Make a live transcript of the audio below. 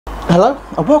Hello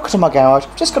and welcome to my garage.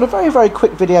 I've just got a very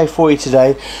quick video for you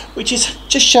today, which is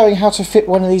just showing how to fit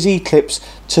one of these E-clips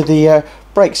to the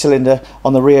brake cylinder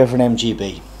on the rear of an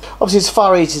MGB. Obviously it's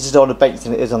far easier to do on a bench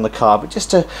than it is on the car, but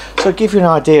just to sort of give you an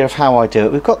idea of how I do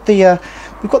it, we've got the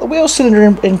wheel cylinder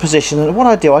in position, and what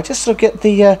I do, I just sort of get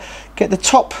the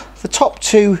top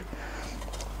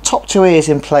two ears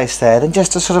in place there, then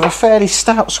just a sort of a fairly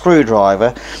stout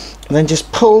screwdriver, and then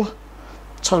just pull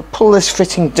this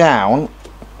fitting down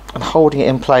and holding it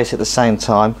in place at the same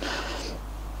time,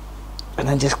 and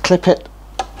then just clip it.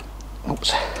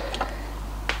 Oops.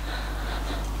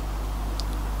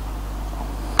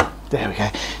 There we go.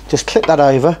 Just clip that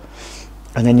over,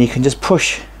 and then you can just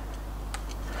push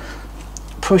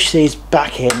these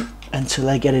back in until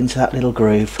they get into that little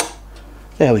groove.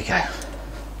 There we go.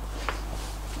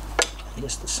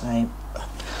 Just the same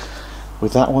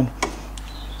with that one.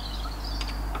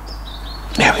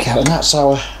 There we go, and that's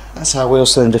our wheel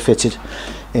cylinder fitted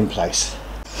in place.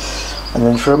 And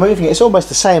then for removing it, it's almost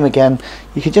the same again.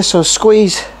 You can just sort of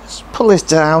squeeze, pull this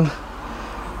down,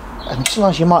 and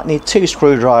sometimes you might need two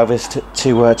screwdrivers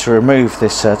to remove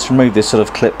this sort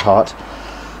of clip part.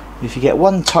 If you get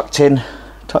one tucked in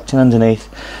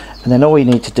underneath, and then all you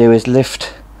need to do is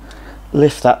lift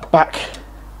that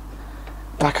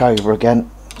back over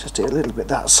again. Just do a little bit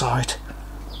that side.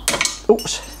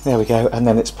 Oops, there we go, and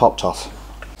then it's popped off.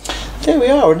 There we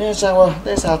are, and there's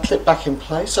our clip back in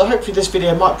place. So hopefully this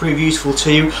video might prove useful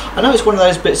to you. I know it's one of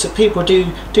those bits that people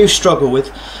do struggle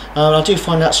with. I do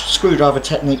find that screwdriver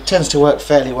technique tends to work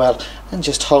fairly well and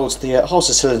just holds the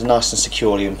cylinder nice and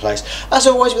securely in place. As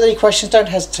always, with any questions, don't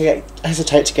hesitate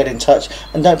to get in touch,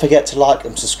 and don't forget to like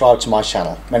and subscribe to my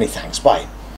channel. Many thanks. Bye.